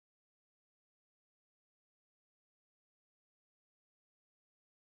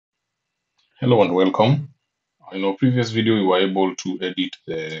Hello and welcome. In our previous video, we were able to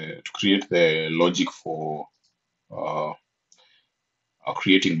create the logic for uh,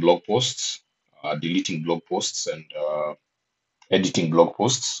 creating blog posts, deleting blog posts, and editing blog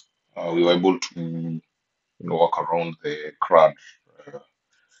posts. We were able to work around the CRUD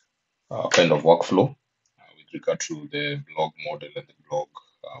kind of workflow with regard to the blog model and the blog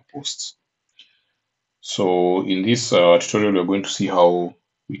posts. So in this tutorial, we're going to see how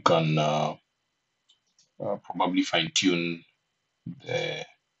we can probably fine tune the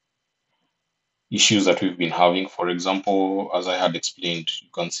issues that we've been having. For example, as I had explained, you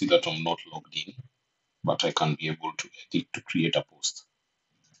can see that I'm not logged in, but I can be able to edit to create a post.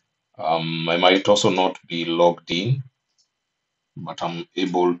 I might also not be logged in, but I'm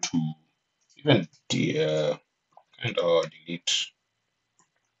able to even kind of delete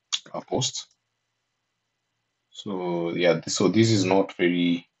a post. So yeah, so this is not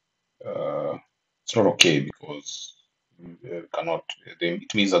very, it's not okay because cannot,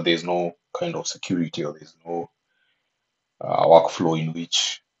 it means that there's no kind of security or there's no workflow in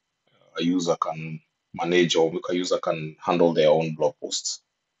which a user can manage or a user can handle their own blog posts.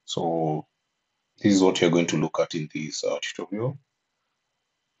 So this is what you're going to look at in this tutorial.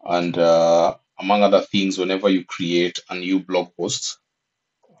 And among other things, whenever you create a new blog post,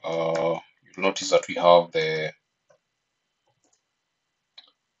 you'll notice that we have the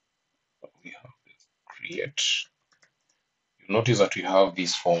create. You'll notice that we have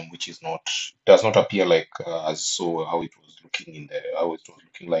this form, which is not, does not appear like as so how it was looking in the, how it was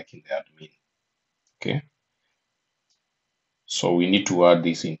looking like in the admin. Okay, so we need to add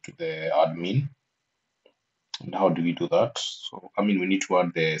this into the admin. And how do we do that? So, I mean, we need to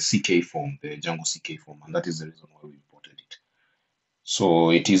add the CK form, the Django CK form, and that is the reason why we imported it. So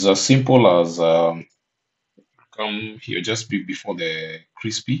it is as simple as come here just before the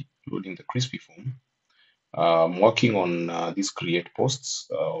crispy, loading the crispy form. I'm working on this create posts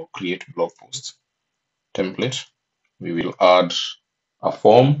or create blog post template. We will add a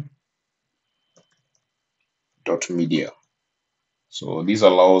form dot media. So this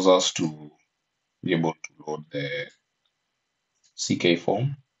allows us to be able to load the CK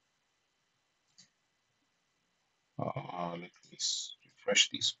form. Let me refresh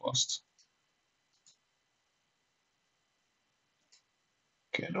this first.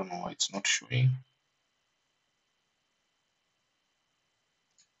 Okay, I don't know why it's not showing.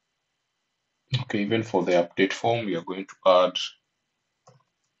 Okay, even for the update form, we are going to add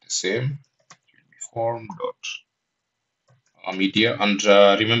the same form dot media, and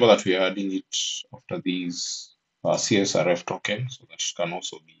remember that we are adding it after these CSRF token, so that it can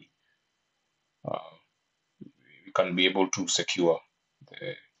also be we can be able to secure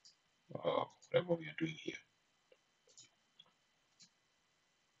the whatever we are doing here.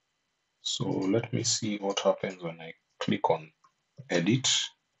 So let me see what happens when I click on edit.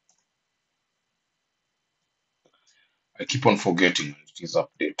 I keep on forgetting it is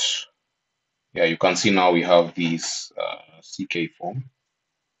update. Yeah, you can see now we have this CK form,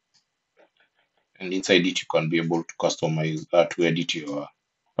 and inside it you can be able to customize to edit your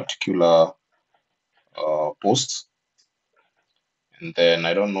particular posts. And then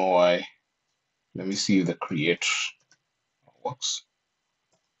I don't know why. Let me see if the create works.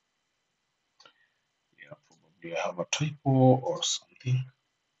 Yeah, probably I have a typo or something.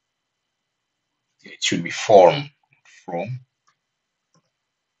 Yeah, it should be form, not from.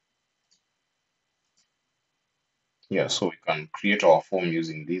 Yeah, so we can create our form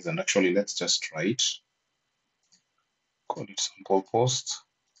using this. And actually, let's just try it. Call it sample post.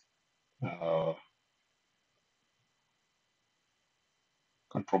 Can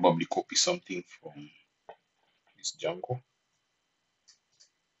probably copy something from this Django.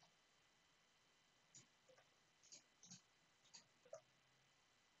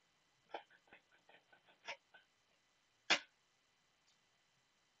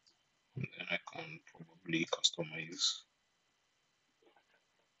 And then I can probably customize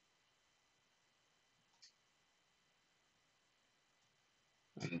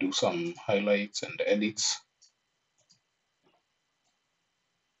and do some highlights and edits.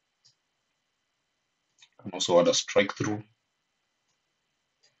 I can also add a strike through.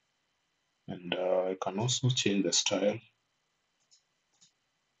 And I can also change the style.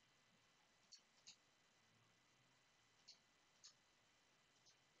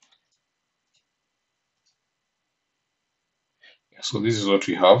 Yeah, so this is what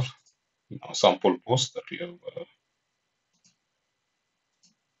we have in our sample post that we have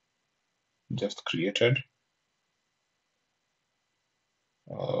just created.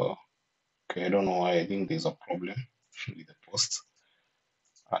 Okay, I don't know why. I think there's a problem with the post.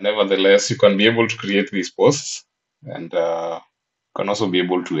 Nevertheless, you can be able to create these posts, and you can also be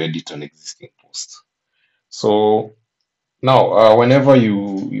able to edit an existing post. So now, whenever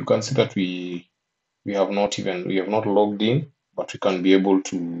you can see that we have not logged in, but we can be able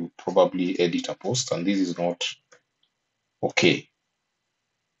to probably edit a post, and this is not okay.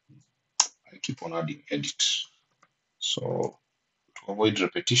 I keep on adding edit. So to avoid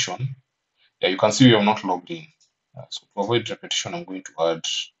repetition, yeah, you can see we have not logged in. So to avoid repetition, I'm going to add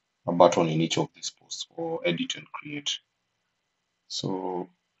a button in each of these posts for edit and create. So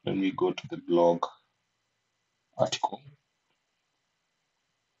let me go to the blog article,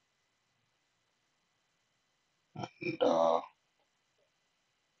 and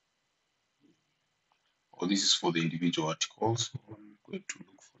this is for the individual articles. So I'm going to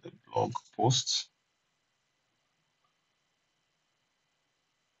look for the blog posts,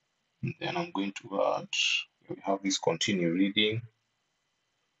 and then I'm going to add. We have this continue reading.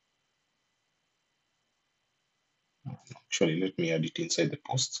 Actually, let me add it inside the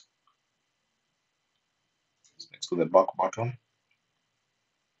post. Next to the back button,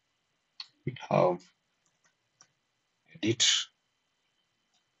 we have edit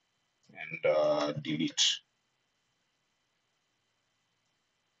and delete.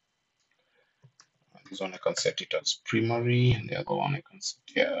 This one I can set it as primary, and the other one I can set,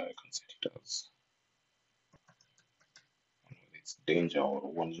 I can set it as it's danger or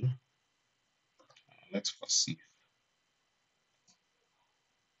warning. Let's first see.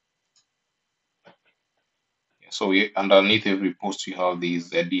 So we, underneath every post, we have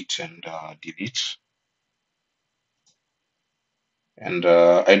these edit and delete. And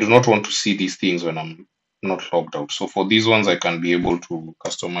I do not want to see these things when I'm not logged out. So for these ones, I can be able to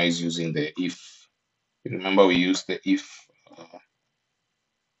customize using the if. Remember, we use the if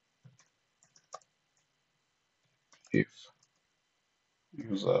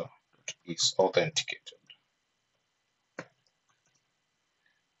user is authenticated.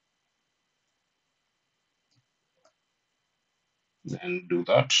 Then do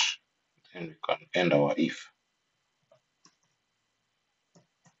that, and we can end our if.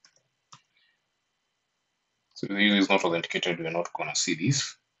 So if the user is not authenticated, we're not gonna see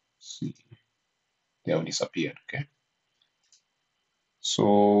this. See, they have disappeared. Okay.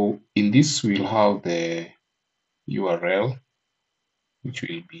 So in this, we'll have the URL, which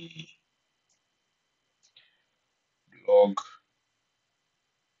will be blog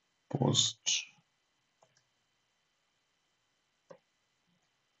post.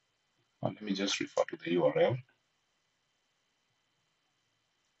 Let me just refer to the URL.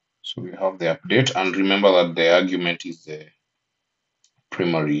 So we have the update, and remember that the argument is the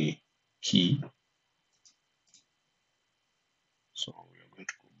primary key. So we are going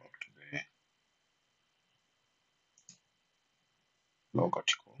to go back to the blog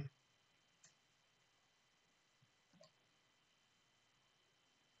article.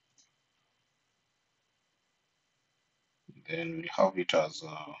 Then we'll have it as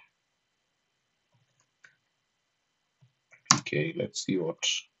PK. Let's see what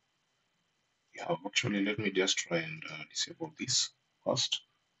we have. Actually, let me just try and disable this first.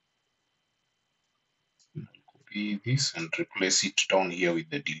 I'll copy this and replace it down here with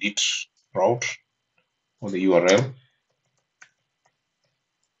the delete route or the URL.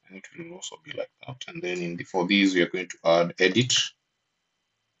 And it will also be like that. And then in the, for these, we are going to add edit.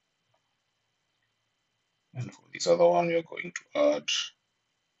 And for this other one, we are going to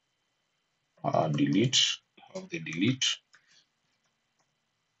add delete. Have the delete.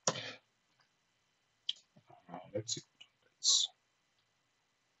 Let's see what happens.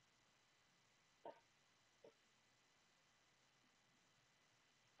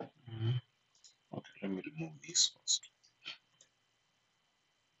 Okay, let me remove this first.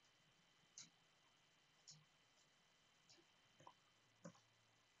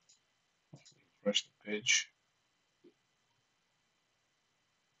 Refresh the page.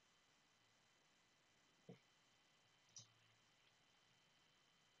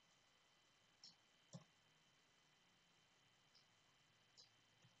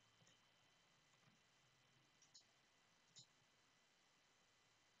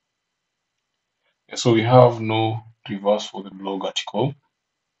 Yeah, so we have no reverse for the blog article.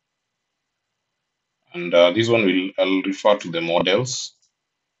 And this one I'll refer to the models.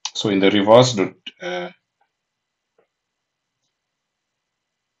 So in the reverse,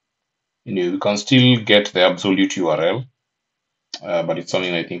 you can still get the absolute URL, but it's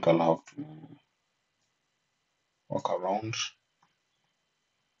something I think I'll have to work around.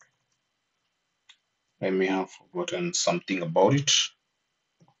 I may have forgotten something about it.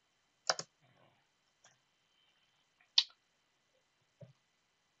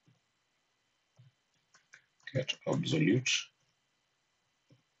 get absolute.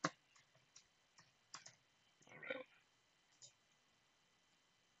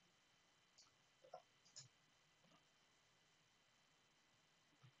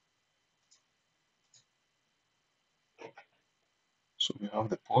 So we have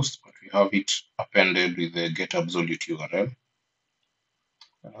the post, but we have it appended with the get absolute URL,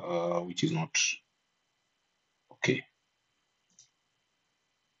 which is not okay.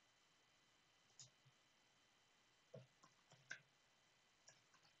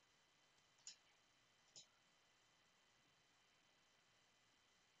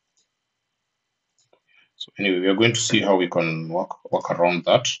 So anyway, we are going to see how we can work around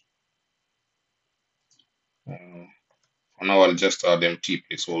that. For now, I'll just add empty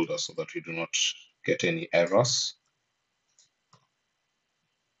placeholder so that we do not get any errors.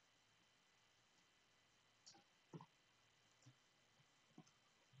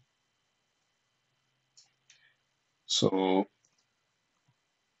 So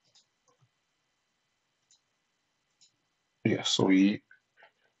yeah, so the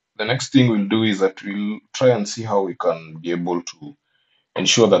next thing we'll do is that we'll try and see how we can be able to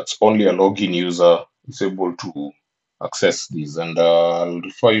ensure that only a login user is able to access these. And I'll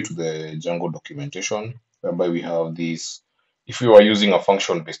refer you to the Django documentation, whereby we have these. If we were using a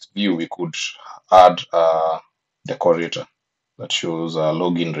function-based view, we could add a decorator that shows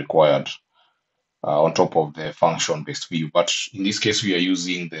login required on top of the function-based view. But in this case, we are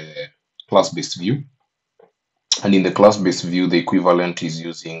using the class-based view. And in the class-based view, the equivalent is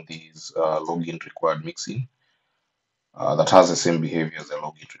using these login required mixin that has the same behavior as the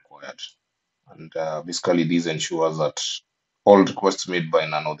login required. And basically, this ensures that all requests made by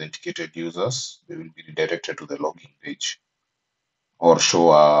non-authenticated users, they will be redirected to the login page or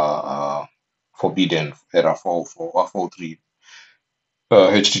show a forbidden error 443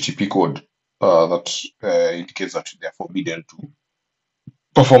 HTTP code that indicates that they are forbidden to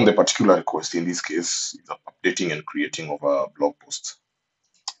perform the particular request. In this case, is updating and creating of a blog post.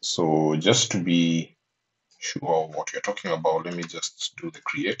 So just to be sure what you're talking about, let me just do the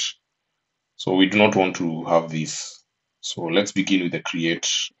create. So we do not want to have this. So let's begin with the create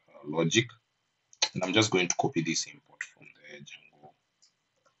logic. And I'm just going to copy this import from the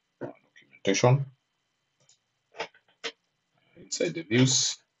Django documentation. Inside the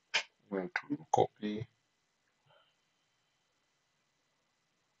views, I'm going to copy.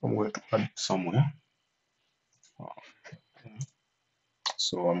 I'm going to add it somewhere.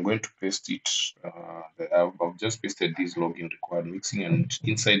 So I'm going to paste it. I've just pasted this login required mixing, and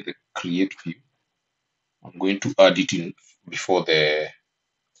inside the create view, I'm going to add it in before the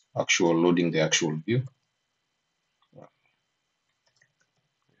actual loading the actual view. We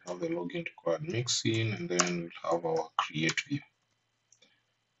have the login required mixing, and then we'll have our create view.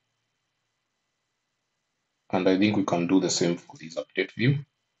 And I think we can do the same for this update view.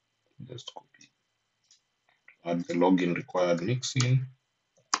 Just copy, add the login required mixing,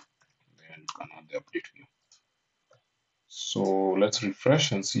 then you can add the update view. So let's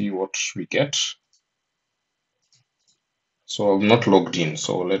refresh and see what we get. So I'm not logged in,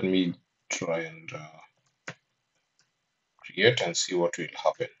 so let me try and create and see what will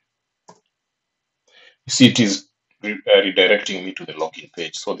happen. You see, it is redirecting me to the login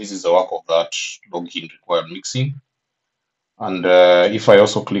page. So this is the work of that login required mixing. And if I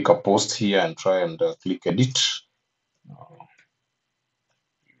also click a post here and try and click edit,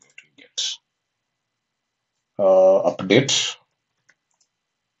 get update.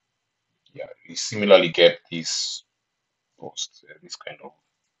 Yeah, we similarly get this post, this kind of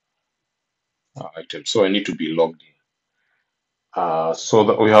item. So I need to be logged in. So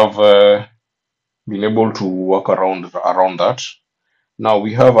that we have been able to work around that. Now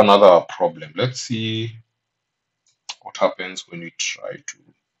we have another problem. Let's see what happens when we try to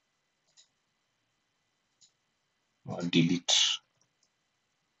delete.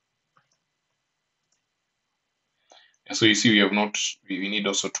 And so you see, we have not. We need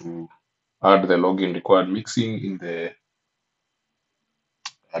also to add the login required mixing in the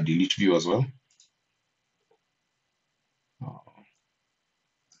delete view as well.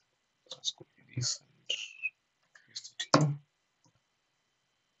 Let's copy this and paste it here.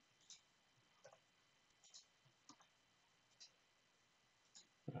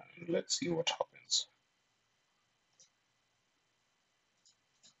 And let's see what happens.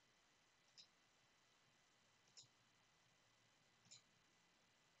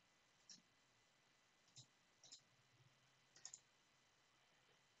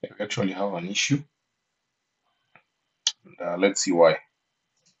 We actually have an issue. And let's see why.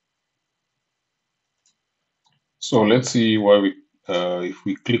 So let's see why we, if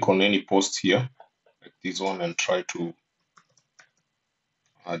we click on any post here, like this one and try to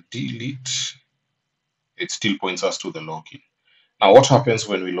delete, it still points us to the login. Now, what happens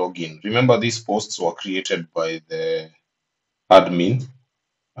when we log in? Remember, these posts were created by the admin,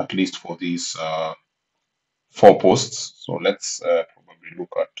 at least for these 4 posts. So let's probably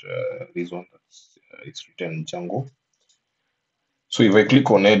look at this one. It's written in Django. So if I click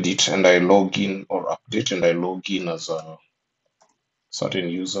on edit and I log in, or update, and I log in as a certain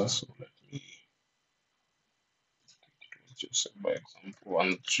user, so let me just set by example.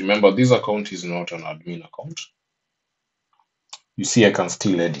 And remember, this account is not an admin account. You see, I can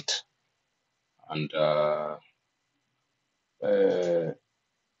still edit, and the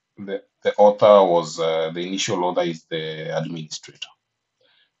author was the initial author is the administrator.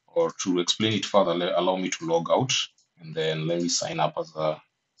 Or to explain it further, allow me to log out, and then let me sign up as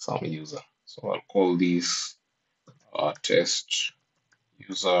some user. So I'll call this test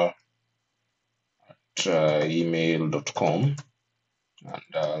user at email.com,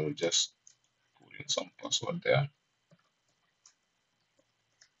 and I'll just put in some password there.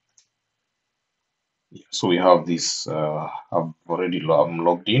 Yeah, so we have this, I'm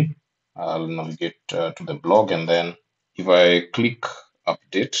logged in. I'll navigate to the blog, and then if I click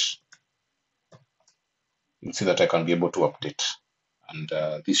update, you'll see that I can be able to update, and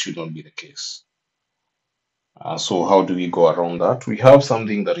this should not be the case. So how do we go around that? We have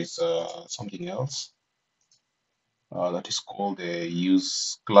something that is something else that is called the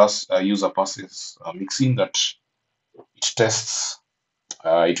UserPassesTestMixin, that it tests.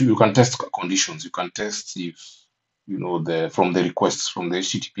 You can test conditions. You can test if from the requests, from the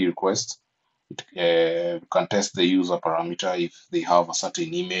HTTP request. You can test the user parameter if they have a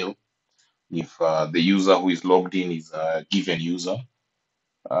certain email, if the user who is logged in is a given user,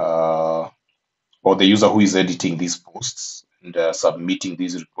 or the user who is editing these posts and submitting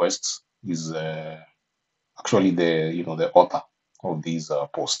these requests is actually the author of these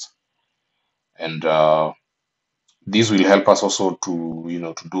posts. And this will help us also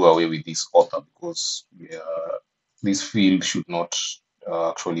to do away with this author, because this field should not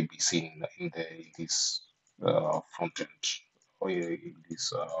actually be seen in this front end, or in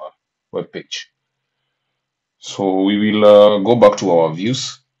this web page. So we will go back to our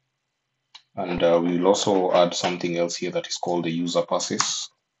views, and we will also add something else here that is called the user passes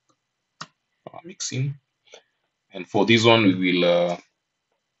mixing. And for this one, we will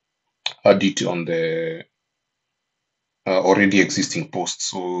add it on the already existing post.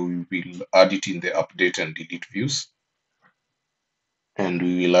 So we will add it in the update and delete views, and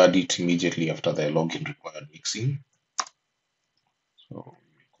we will add it immediately after the login required mixing. So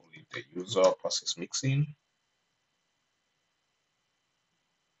we call it the user passes mixing.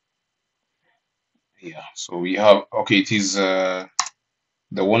 Yeah, so we have, okay, it is the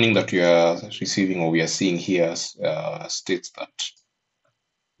warning that we are receiving, or we are seeing here, states that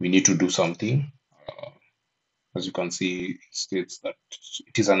we need to do something. As you can see, it states that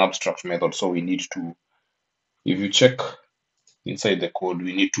it is an abstract method, so we need to, if you check inside the code,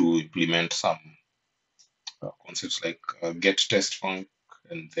 we need to implement some concepts like get test func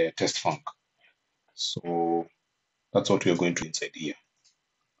and the test func. So that's what we are going to inside here.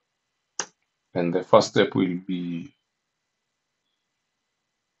 And the first step will be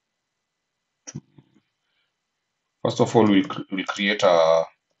to, first of all, we'll create a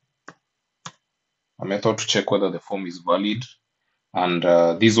method to check whether the form is valid. And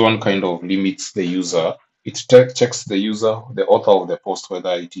this one kind of limits the user. It checks the user, the author of the post,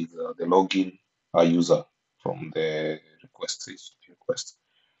 whether it is the login user from the request.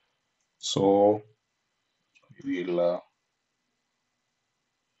 So we will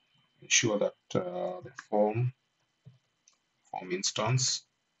ensure that the form instance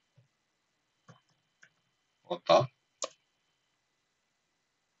author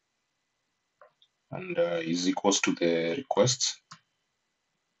and is equals to the request.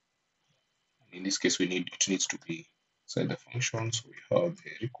 In this case, it needs to be inside the function. So we have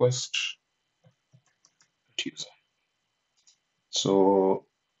the request user. So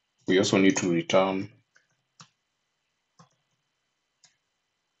we also need to return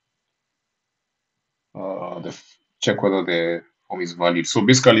check whether the form is valid. So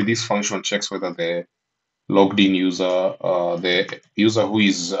basically, this function checks whether the logged in user, the user who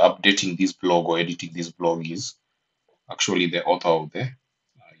is updating this blog or editing this blog, is actually the author of the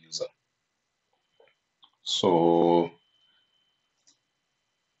user. So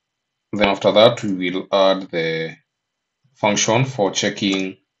then after that, we will add the function for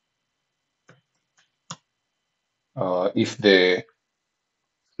checking if the,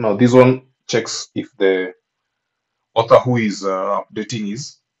 now this one checks if the author who is updating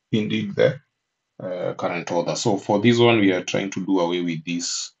is indeed the current author. So for this one, we are trying to do away with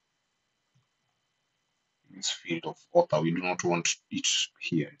this field of author. We do not want it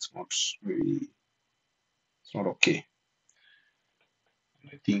here. It's not very, it's not okay.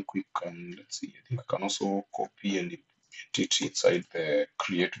 I think we can, let's see, I think I can also copy and implement it inside the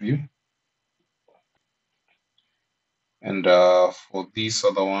create view. And for this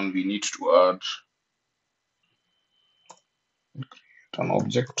other one, we need to add an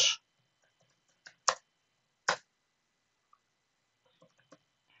object.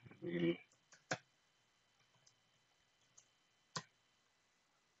 We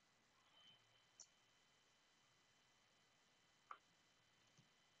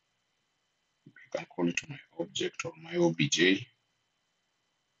can call it my object or my obj.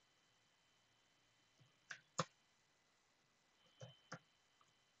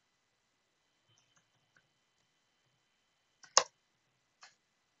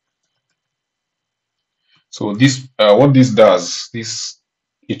 So this, what this does,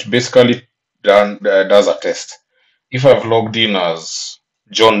 it basically does a test. If I've logged in as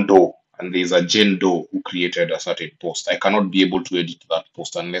John Doe and there's a Jane Doe who created a certain post, I cannot be able to edit that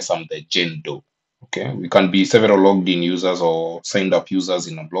post unless I'm the Jane Doe. Okay, we can be several logged in users or signed up users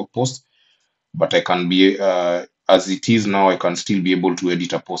in a blog post, but I can be, as it is now, I can still be able to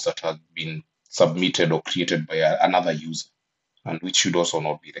edit a post that has been submitted or created by another user, and which should also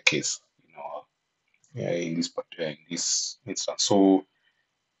not be the case, in this instance. So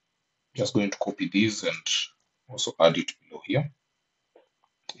just going to copy this and also add it below here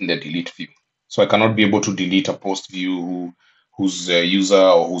in the delete view. So I cannot be able to delete a post view whose user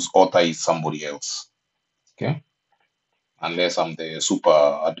or whose author is somebody else. Okay, unless I'm the super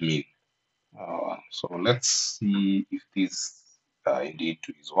admin. So let's see if this indeed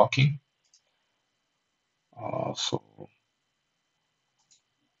is working. So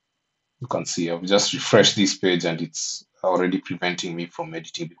you can see I've just refreshed this page and it's already preventing me from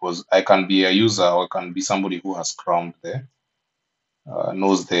editing, because I can be a user or I can be somebody who has crammed there,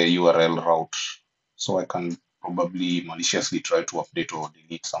 knows the URL route. So I can probably maliciously try to update or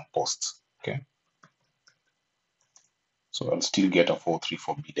delete some posts. Okay. So I'll still get a 4.3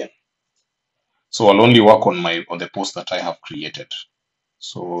 forbidden. So I'll only work on the post that I have created.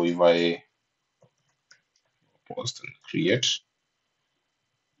 So if I post and create,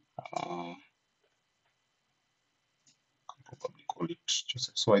 probably call it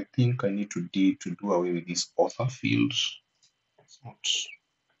Joseph. So I think I need to do away with this author field. It's not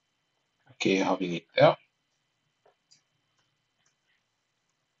okay having it there.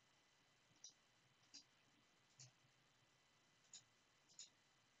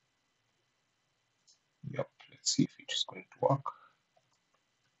 Yep, let's see if it is going to work.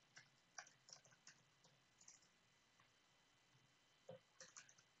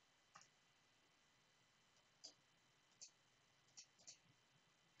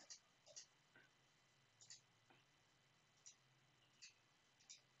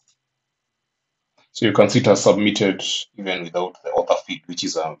 So you can see it has submitted even without the author field, which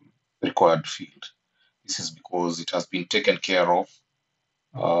is a required field. This is because it has been taken care of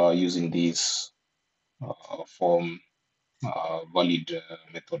using this form valid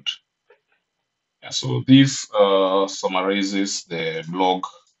method. Yeah, so this summarizes the blog,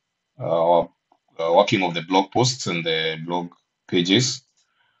 working of the blog posts and the blog pages.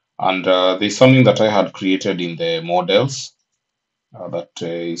 And there's something that I had created in the models that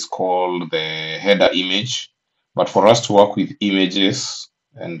is called the header image. But for us to work with images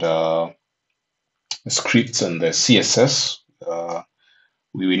and scripts and the CSS,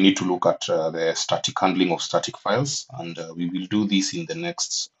 we will need to look at the static handling of static files, and we will do this in the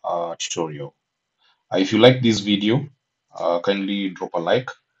next tutorial. If you like this video, kindly drop a like.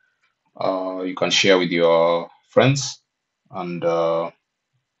 You can share with your friends, and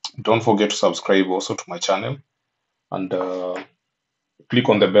don't forget to subscribe also to my channel, and click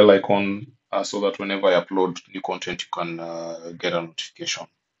on the bell icon so that whenever I upload new content, you can get a notification.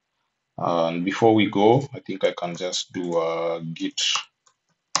 And before we go, I think I can just do a git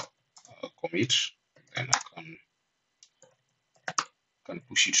commit, and I can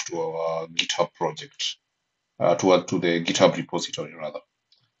push it to our GitHub project, to the GitHub repository rather.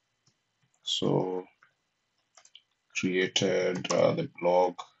 So created the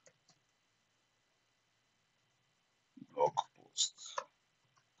blog post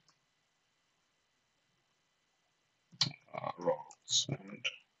routes and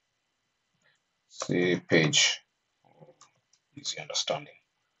say page for easy understanding.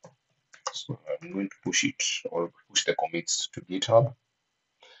 So I'm going to push it or push the commits to GitHub,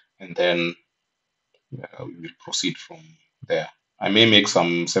 and then we will proceed from there. I may make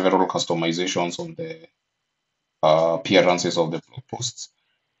several customizations on the appearances of the blog posts,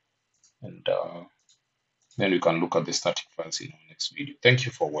 and then we can look at the static files in our next video. Thank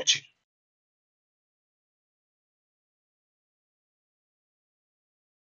you for watching.